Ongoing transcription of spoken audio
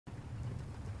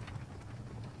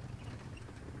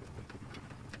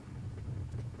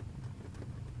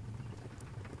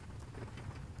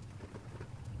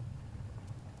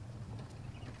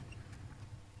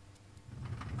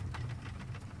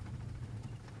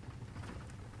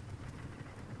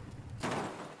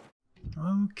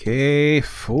Okay,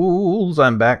 fools,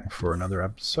 I'm back for another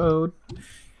episode.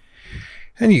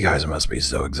 And you guys must be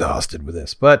so exhausted with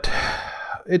this, but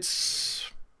it's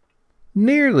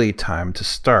nearly time to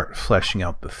start fleshing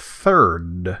out the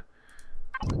third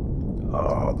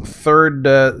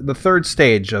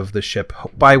stage of the ship,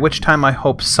 by which time I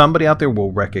hope somebody out there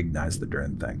will recognize the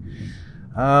darn thing.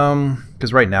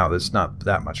 Because right now there's not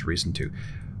that much reason to.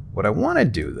 What I want to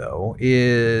do, though,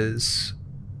 is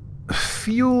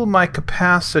fuel my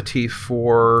capacity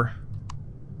for...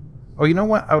 Oh, you know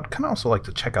what? I would kind of also like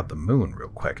to check out the moon real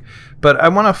quick. But I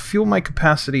want to fuel my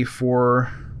capacity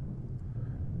for...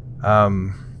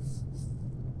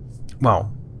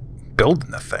 well,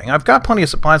 building the thing. I've got plenty of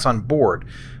supplies on board,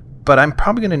 but I'm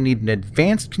probably going to need an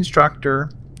advanced constructor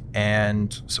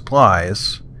and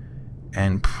supplies.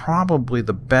 And probably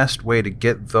the best way to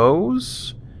get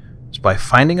those is by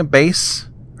finding a base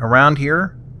around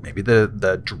here. Maybe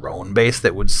the drone base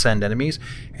that would send enemies,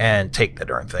 and take the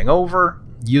darn thing over.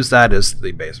 Use that as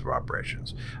the base of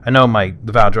operations. I know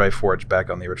the Valdrai Forge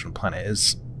back on the original planet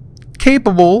is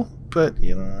capable, but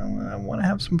you know, I want to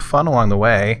have some fun along the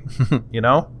way, you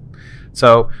know?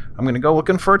 So I'm going to go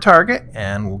looking for a target,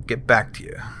 and we'll get back to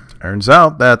you. Turns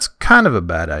out that's kind of a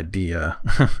bad idea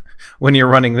when you're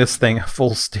running this thing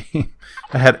full steam.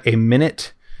 I had a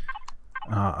minute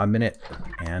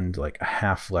and like a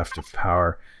half left of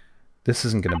power. This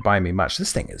isn't going to buy me much.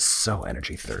 This thing is so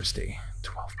energy thirsty.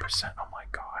 12%. Oh my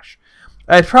gosh.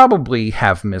 I probably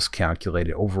have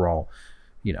miscalculated overall,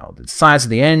 you know, the size of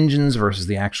the engines versus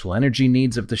the actual energy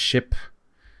needs of the ship.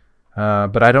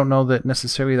 But I don't know that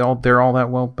necessarily they're all that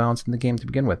well balanced in the game to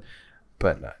begin with.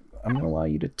 But I'm going to allow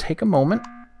you to take a moment.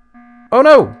 Oh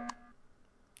no!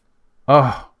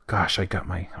 Oh gosh, I got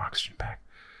my oxygen back.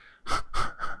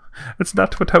 That's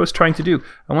not what I was trying to do.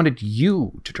 I wanted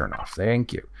you to turn off.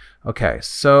 Thank you. Okay,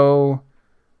 so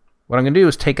what I'm going to do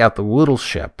is take out the little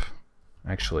ship.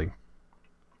 Actually,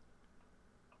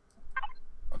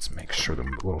 let's make sure the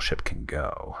little ship can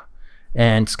go.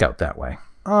 And scout that way.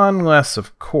 Unless,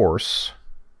 of course...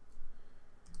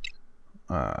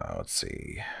 let's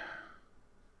see.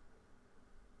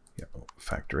 Yeah,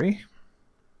 factory.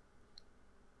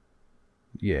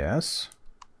 Yes.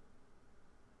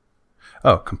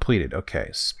 Oh, completed. Okay,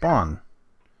 spawn.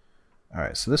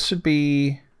 Alright, so this should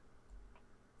be...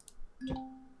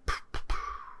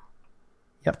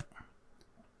 Yep.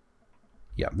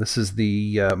 Yeah, this is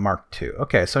the Mark II.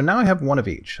 Okay, so now I have one of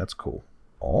each. That's cool.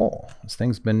 Oh, this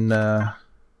thing's been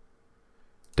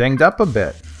dinged up a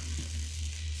bit.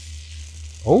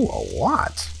 Oh, a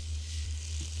lot.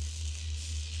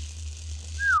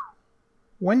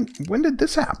 When did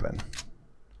this happen?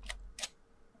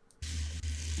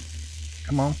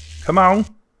 Come on. Come on.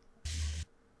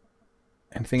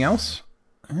 Anything else?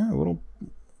 Yeah, little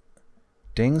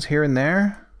dings here and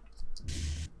there.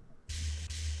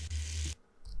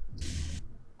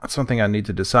 That's something I need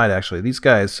to decide, actually. These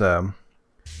guys, I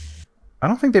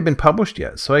don't think they've been published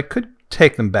yet, so I could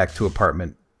take them back to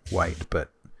Apartment White,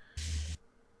 but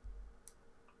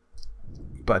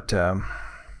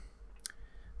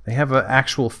they have an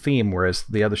actual theme, whereas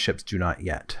the other ships do not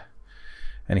yet.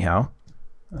 Anyhow,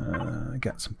 I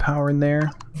got some power in there.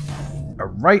 All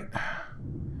right.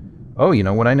 Oh, you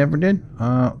know what I never did?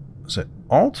 Is it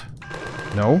Alt?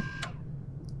 No.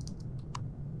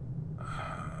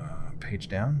 Page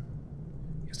down.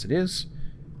 Yes, it is.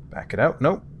 Back it out.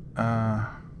 Nope. Wait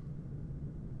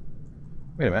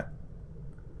a minute.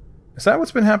 Is that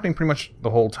what's been happening pretty much the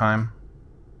whole time?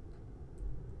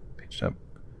 Page up.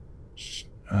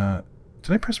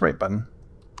 Did I press the right button?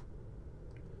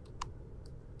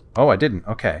 Oh, I didn't.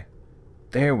 Okay.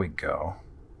 There we go.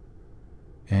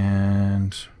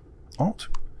 And Alt.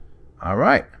 All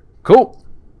right. Cool.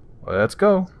 Well, let's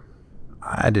go.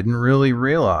 I didn't really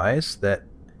realize that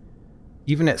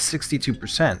even at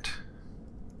 62%,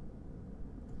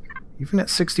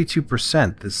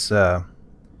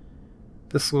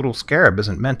 this little scarab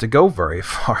isn't meant to go very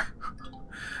far.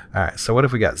 All right. So what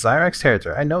have we got? Zyrax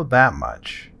territory. I know that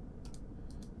much.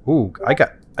 Ooh, I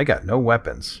got no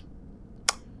weapons.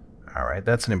 All right,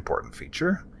 that's an important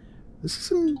feature. This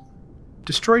is in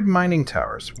destroyed mining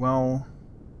towers. Well,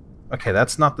 okay,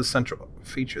 that's not the central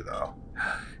feature, though.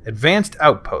 Advanced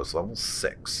outpost, level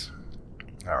 6.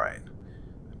 All right.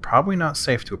 Probably not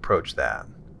safe to approach that.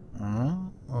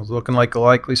 Well, it's looking like a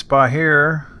likely spot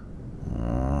here.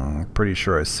 Pretty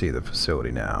sure I see the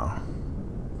facility now.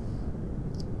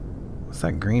 What's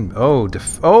that green? Oh,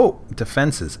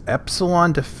 defenses.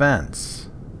 Epsilon defense.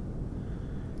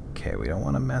 Okay, we don't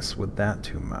want to mess with that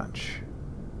too much.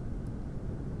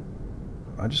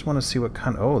 I just want to see what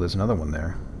kind... Oh, there's another one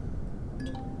there.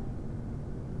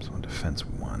 Epsilon defense. defense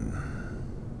 1.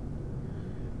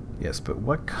 Yes, but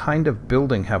what kind of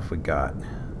building have we got?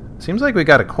 Seems like we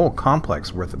got a whole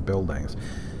complex worth of buildings.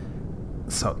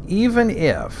 So even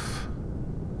if...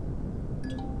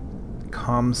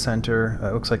 comm center...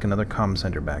 looks like another comm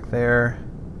center back there.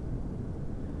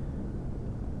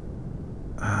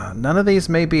 None of these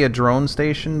may be a drone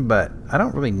station, but I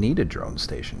don't really need a drone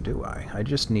station, do I? I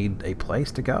just need a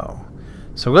place to go.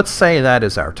 So let's say that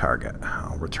is our target.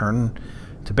 I'll return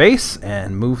to base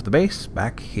and move the base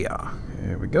back here.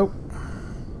 Here we go.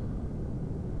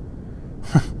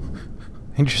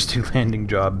 Interesting landing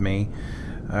job, me.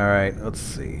 Alright, let's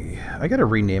see. I gotta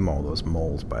rename all those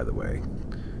moles, by the way.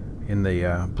 In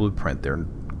the blueprint, they're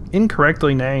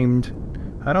incorrectly named.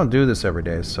 I don't do this every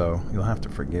day, so you'll have to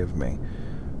forgive me.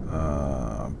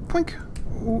 Plink.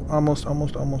 Ooh, almost.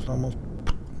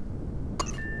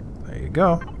 There you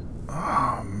go.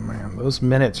 Oh, man. Those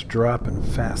minutes dropping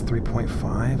fast.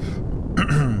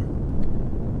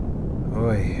 3.5.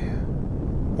 Oy.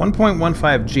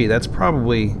 1.15G. That's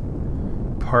probably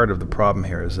part of the problem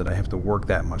here, is that I have to work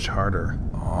that much harder.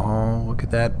 Oh, look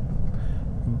at that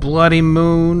bloody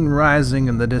moon rising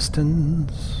in the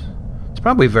distance. It's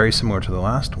probably very similar to the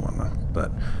last one, but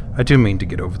I do mean to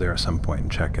get over there at some point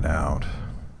and check it out.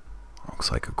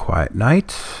 Looks like a quiet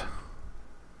night.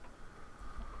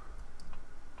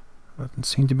 Doesn't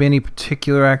seem to be any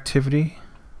particular activity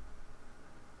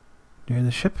near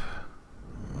the ship.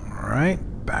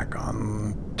 Alright, back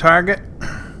on target.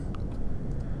 A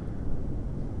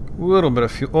little bit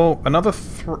of fuel. Oh, another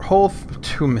whole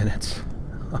 2 minutes.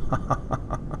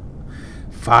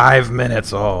 5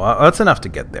 minutes. Oh, that's enough to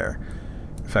get there.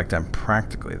 In fact, I'm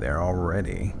practically there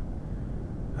already.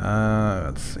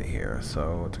 Let's see here.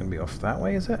 So it's going to be off that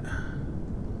way, is it?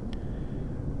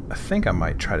 I think I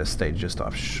might try to stay just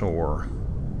offshore.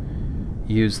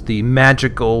 Use the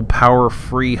magical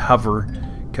power-free hover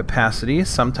capacity,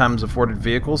 sometimes afforded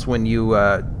vehicles when you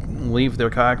leave their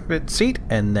cockpit seat,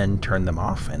 and then turn them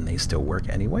off, and they still work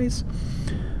anyways.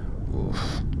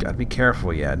 Oof, gotta be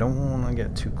careful, yeah. I don't want to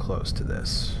get too close to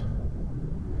this.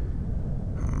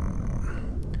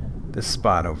 This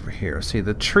spot over here. See,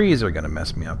 the trees are going to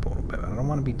mess me up a little bit. I don't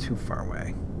want to be too far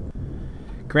away.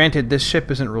 Granted, this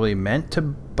ship isn't really meant to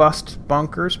bust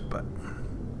bunkers, but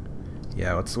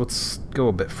yeah, let's go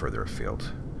a bit further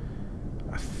afield.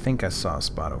 I think I saw a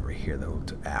spot over here that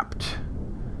looked apt.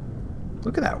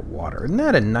 Look at that water. Isn't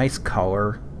that a nice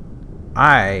color?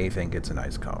 I think it's a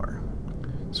nice color.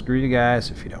 Screw you guys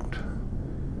if you don't.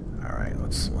 Alright,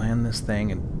 let's land this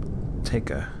thing and take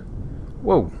a...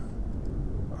 Whoa!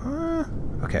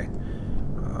 Okay.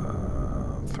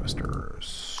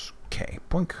 Thrusters. Okay,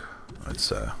 boink.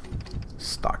 Let's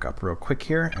stock up real quick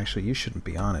here. Actually, you shouldn't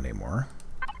be on anymore.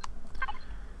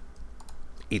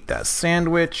 Eat that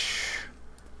sandwich.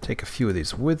 Take a few of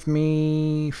these with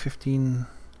me. 15.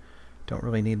 Don't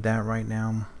really need that right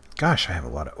now. Gosh, I have a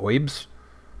lot of oibs.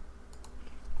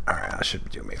 Alright, that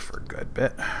should do me for a good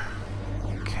bit.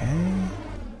 Okay.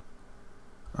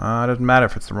 Doesn't matter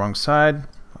if it's the wrong side.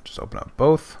 I'll just open up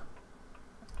both.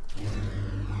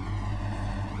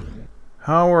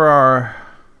 How are our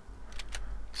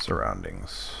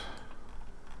surroundings?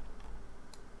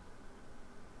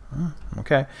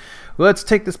 Okay. Let's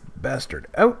take this bastard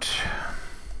out.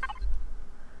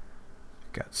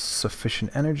 Got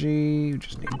sufficient energy.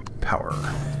 Just need power.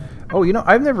 Oh, you know,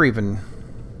 I've never even...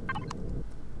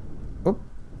 Oh,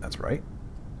 that's right.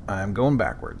 I'm going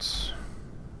backwards.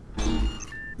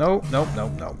 Nope.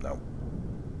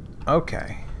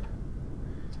 Okay.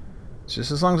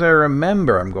 Just as long as I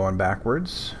remember I'm going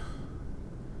backwards.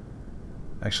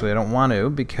 Actually, I don't want to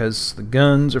because the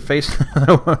guns are facing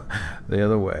the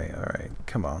other way. Alright,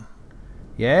 come on.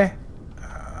 Yeah?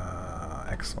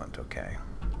 Excellent, okay.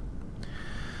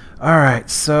 Alright,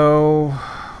 so...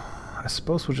 I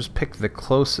suppose we'll just pick the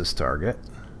closest target.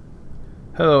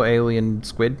 Hello, alien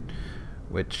squid.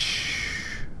 Which...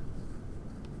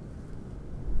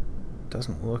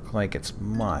 doesn't look like it's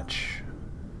much.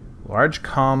 Large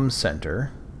comm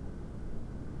center.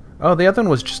 Oh, the other one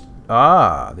was just...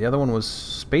 Ah, the other one was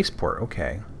spaceport.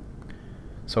 Okay.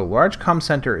 So large comm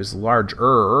center is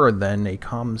larger than a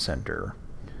comm center.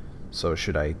 So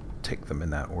should I take them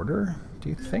in that order, do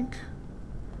you think?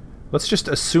 Let's just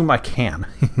assume I can.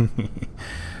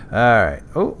 Alright.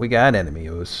 Oh, we got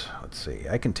enemies. Let's see.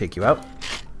 I can take you out.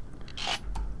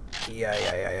 Yeah.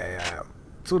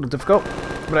 It's a little difficult,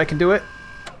 but I can do it.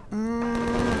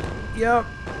 Yep.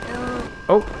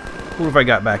 Oh, who have I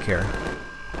got back here?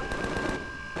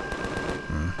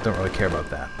 Don't really care about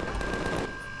that.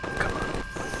 Come on.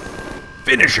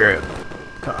 Finish him!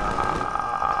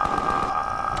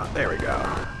 There we go.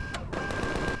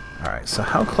 Alright, so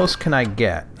how close can I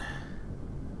get?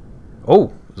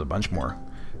 Oh, there's a bunch more.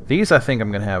 These I think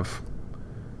I'm going to have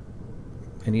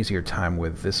an easier time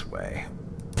with this way.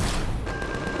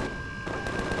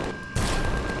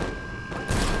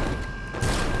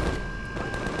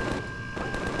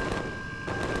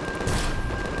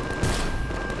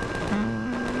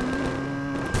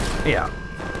 Yeah.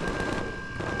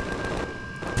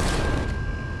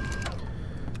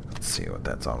 Let's see what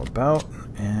that's all about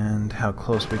and how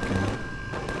close we can...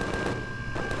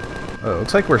 Oh, it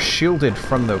looks like we're shielded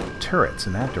from the turrets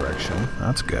in that direction.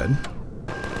 That's good.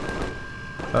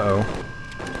 Uh-oh.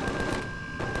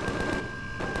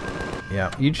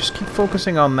 Yeah, you just keep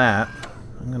focusing on that.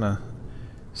 I'm gonna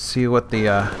see what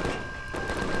the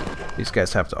these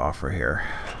guys have to offer here.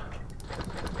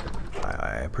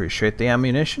 I appreciate the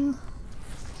ammunition.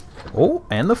 Oh,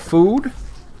 and the food.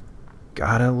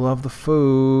 Gotta love the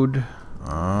food.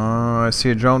 Oh, I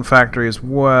see a drone factory as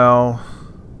well.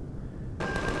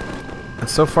 And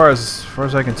so far as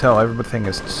I can tell, everything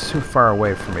is too far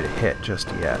away for me to hit just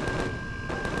yet.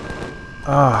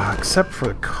 Ah, except for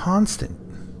the constant.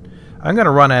 I'm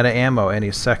gonna run out of ammo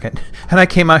any second. And I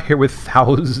came out here with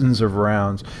thousands of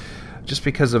rounds. Just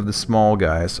because of the small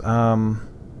guys.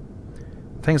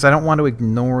 Things I don't want to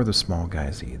ignore the small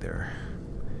guys either.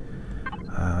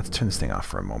 Let's turn this thing off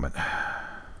for a moment.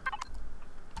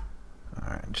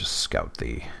 Alright, just scout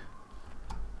the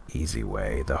easy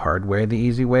way, the hard way, the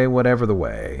easy way, whatever the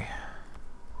way.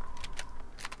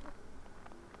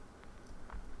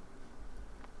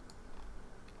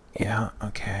 Yeah,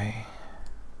 okay.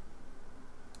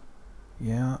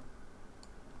 Yeah.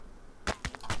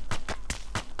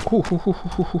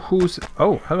 Who's...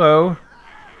 Oh, hello.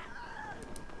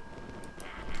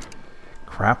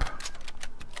 Crap.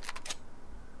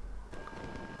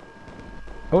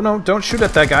 Oh no, don't shoot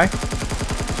at that guy.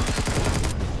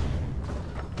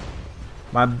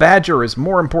 My badger is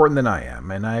more important than I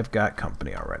am, and I've got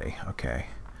company already. Okay.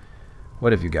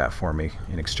 What have you got for me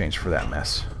in exchange for that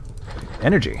mess?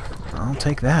 Energy. I'll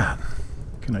take that.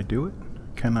 Can I do it?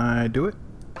 Can I do it?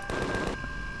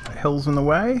 The hill's in the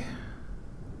way?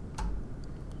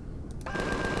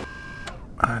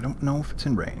 I don't know if it's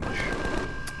in range.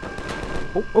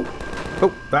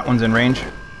 Oh, that one's in range.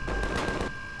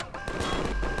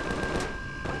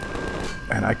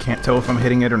 And I can't tell if I'm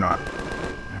hitting it or not.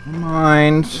 Never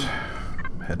mind.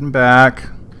 I'm heading back.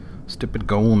 Stupid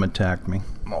golem attacked me.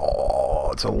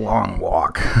 Oh, it's a long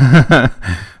walk.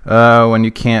 When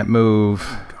you can't move.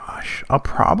 Gosh, I'll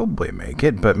probably make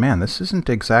it, but man, this isn't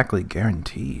exactly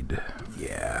guaranteed.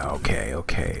 Yeah,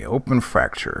 okay. Open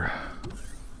fracture.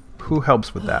 Who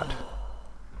helps with that?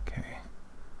 Okay.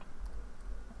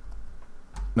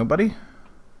 Nobody?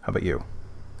 How about you?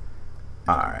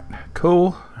 Alright,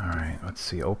 cool. Alright, let's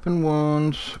see. Open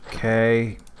wounds.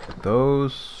 Okay.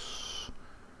 Those.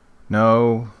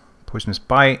 No. Poisonous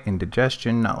bite.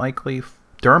 Indigestion. Not likely.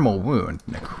 Dermal wound.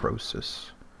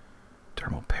 Necrosis.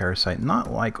 Dermal parasite.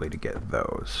 Not likely to get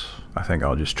those. I think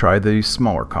I'll just try the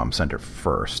smaller comm center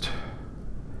first.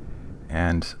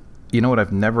 And you know what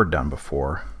I've never done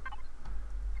before?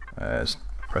 Is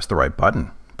press the right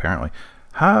button, apparently.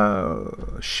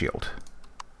 Shield.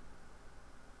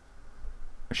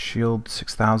 Shield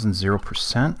 6,000,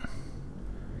 0%.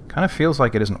 Kind of feels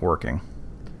like it isn't working.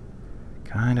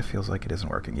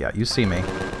 Yeah, you see me.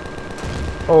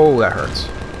 Oh, that hurts.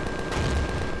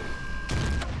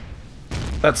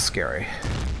 That's scary.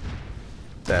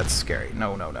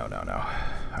 No.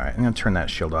 Alright, I'm going to turn that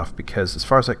shield off because as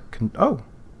far as I can... Oh!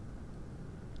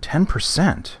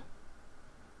 10%?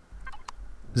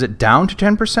 Is it down to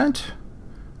 10%?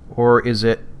 Or is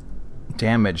it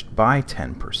damaged by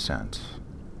 10%?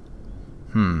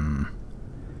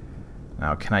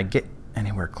 Now, can I get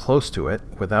anywhere close to it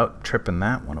without tripping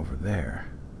that one over there?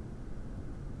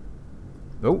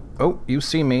 Oh, you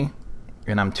see me.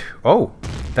 And I'm... Oh!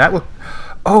 That look...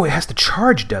 Oh, it has to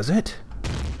charge, does it?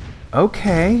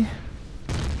 Okay.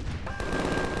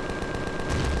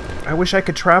 I wish I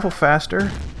could travel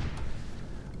faster.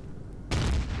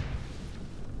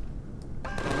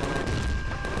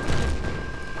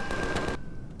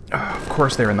 Of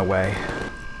course they're in the way.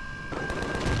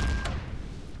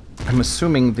 I'm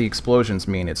assuming the explosions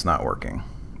mean it's not working.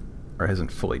 Or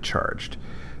isn't fully charged.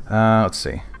 Let's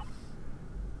see.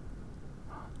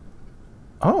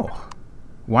 Oh.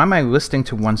 Why am I listing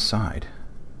to one side?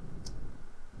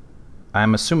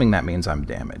 I'm assuming that means I'm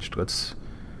damaged. Let's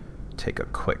take a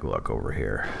quick look over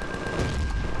here.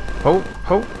 Who?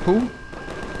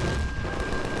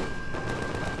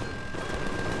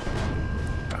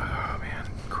 Oh, man.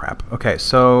 Crap. Okay,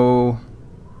 so...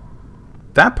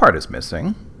 that part is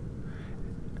missing.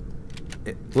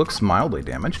 It looks mildly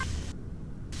damaged.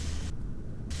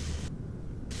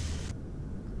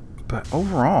 But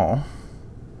overall,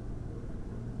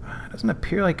 it doesn't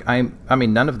appear like I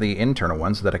mean, none of the internal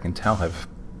ones that I can tell have...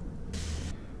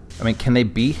 I mean, can they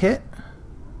be hit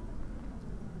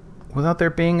without there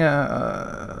being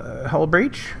a hull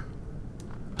breach?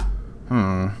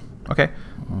 Okay.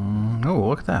 Oh,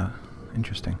 look at that.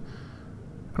 Interesting.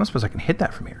 I don't suppose I can hit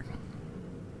that from here.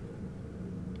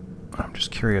 I'm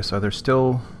just curious, are there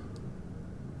still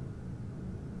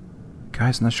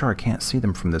guys in the shore? I can't see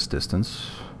them from this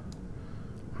distance.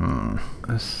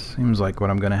 This seems like what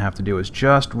I'm going to have to do is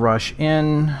just rush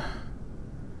in.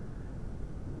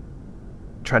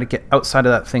 Try to get outside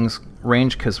of that thing's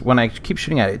range, because when I keep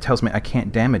shooting at it, it tells me I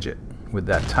can't damage it with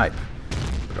that type.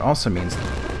 But it also means...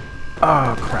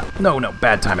 Oh, crap. No,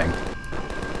 bad timing.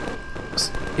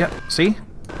 Yep, see?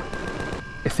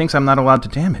 It thinks I'm not allowed to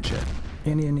damage it.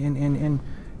 In.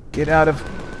 Get out of...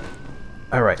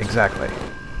 Alright, exactly.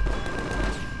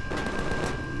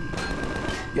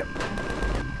 Yep.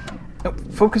 No,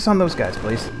 focus on those guys,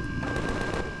 please.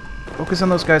 Focus on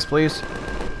those guys, please.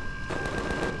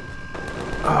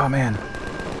 Oh, man.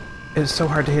 It is so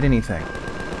hard to hit anything.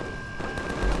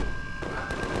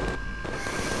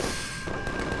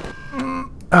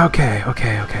 Okay.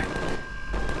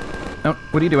 No,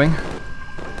 what are you doing?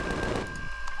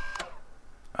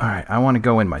 Alright, I want to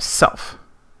go in myself.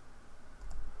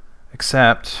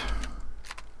 Except...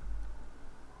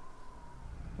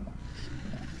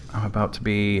 I'm about to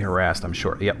be harassed, I'm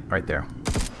sure. Yep, right there.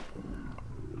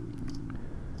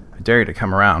 I dare you to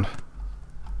come around.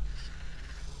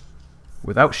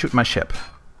 Without shooting my ship.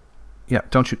 Yeah,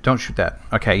 don't shoot that.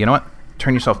 Okay, you know what?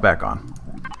 Turn yourself back on.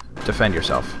 Defend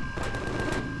yourself.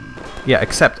 Yeah,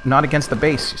 except not against the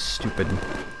base, you stupid.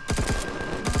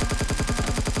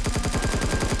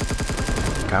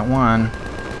 Got one.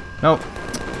 Nope.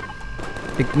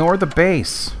 Ignore the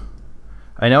base.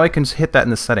 I know I can hit that in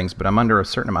the settings, but I'm under a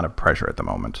certain amount of pressure at the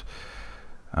moment.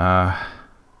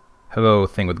 Hello,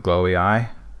 thing with glowy eye.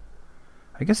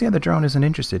 I guess the other drone isn't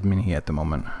interested in me at the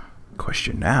moment.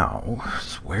 Question now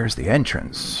is, where's the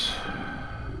entrance?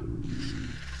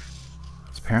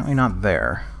 It's apparently not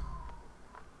there.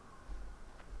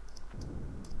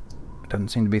 It doesn't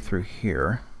seem to be through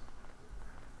here.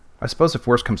 I suppose if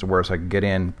worse comes to worse, I could get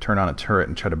in, turn on a turret,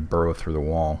 and try to burrow through the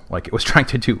wall, like it was trying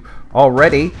to do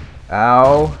already.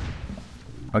 Ow.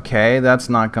 Okay, that's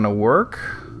not gonna work.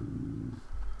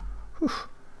 Whew.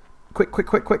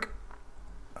 Quick.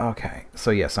 Okay,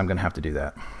 so yes, I'm gonna have to do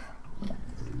that.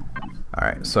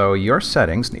 Alright, so your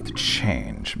settings need to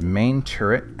change. Main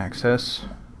turret access.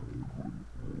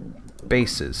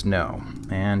 Bases, no.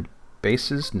 And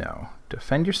bases, no.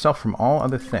 Defend yourself from all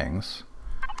other things.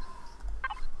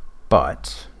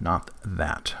 But not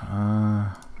that.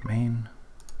 Main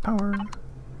power.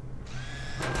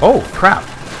 Oh, crap.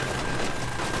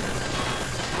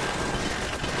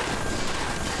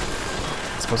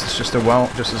 I suppose it's just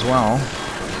as well.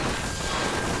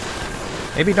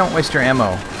 Maybe don't waste your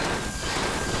ammo.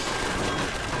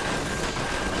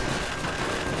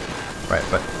 Right,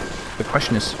 but the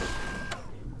question is,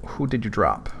 who did you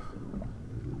drop?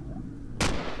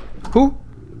 Who?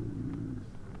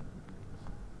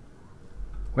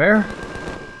 Where?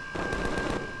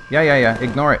 Yeah.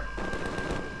 Ignore it.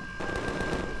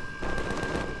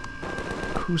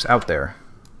 Who's out there?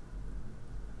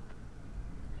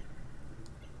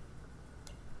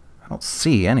 I don't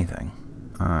see anything.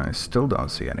 I still don't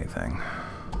see anything.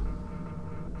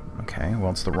 Okay,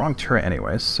 well, it's the wrong turret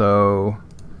anyway, so...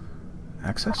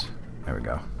 Access? There we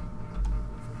go.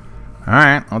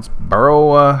 Alright, let's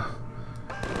burrow a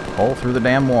hole through the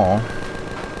damn wall.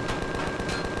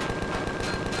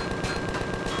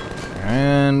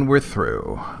 And we're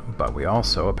through. But we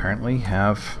also apparently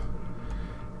have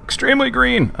extremely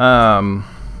green. Another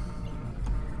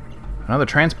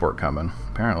transport coming,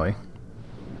 apparently.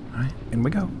 Alright, in we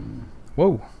go.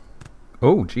 Whoa.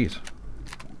 Oh, jeez.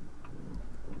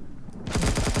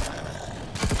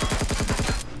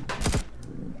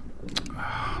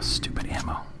 Oh, stupid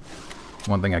ammo.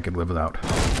 One thing I could live without.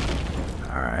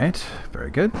 Alright,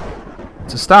 very good.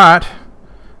 It's a start.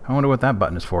 I wonder what that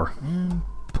button is for. And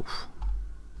poof.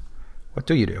 What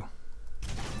do you do?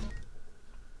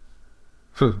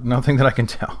 Nothing that I can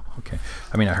tell. Okay.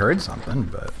 I mean, I heard something,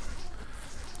 but...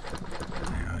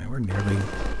 Anyway, we're nearly...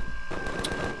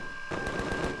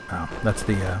 Oh, that's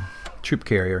the troop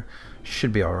carrier.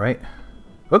 Should be alright.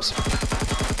 Whoops!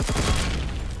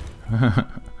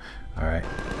 Alright.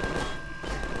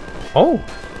 Oh!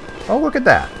 Oh, look at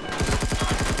that!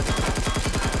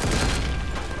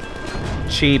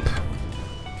 Cheap.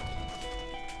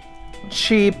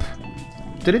 Cheap.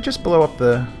 Did it just blow up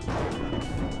the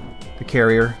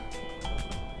carrier?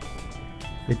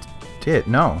 It did.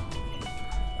 No.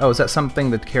 Oh, is that something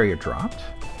the carrier dropped?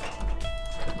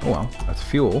 Oh well, that's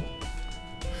fuel.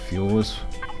 Fuel is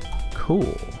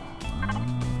cool.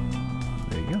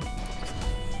 There you go.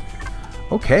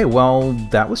 Okay, well,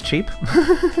 that was cheap.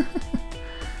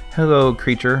 Hello,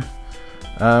 creature.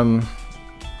 I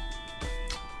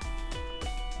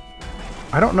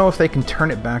don't know if they can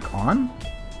turn it back on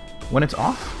when it's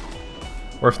off,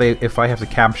 or if I have to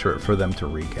capture it for them to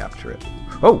recapture it.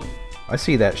 Oh, I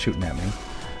see that shooting at me.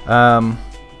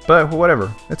 But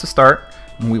whatever, it's a start,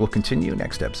 and we will continue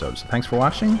next episode. So thanks for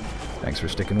watching. Thanks for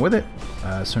sticking with it.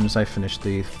 As soon as I finish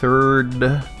the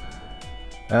third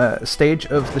stage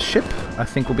of the ship, I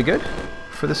think we'll be good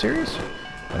for the series,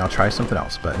 and I'll try something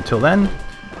else. But until then,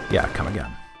 yeah, come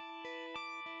again.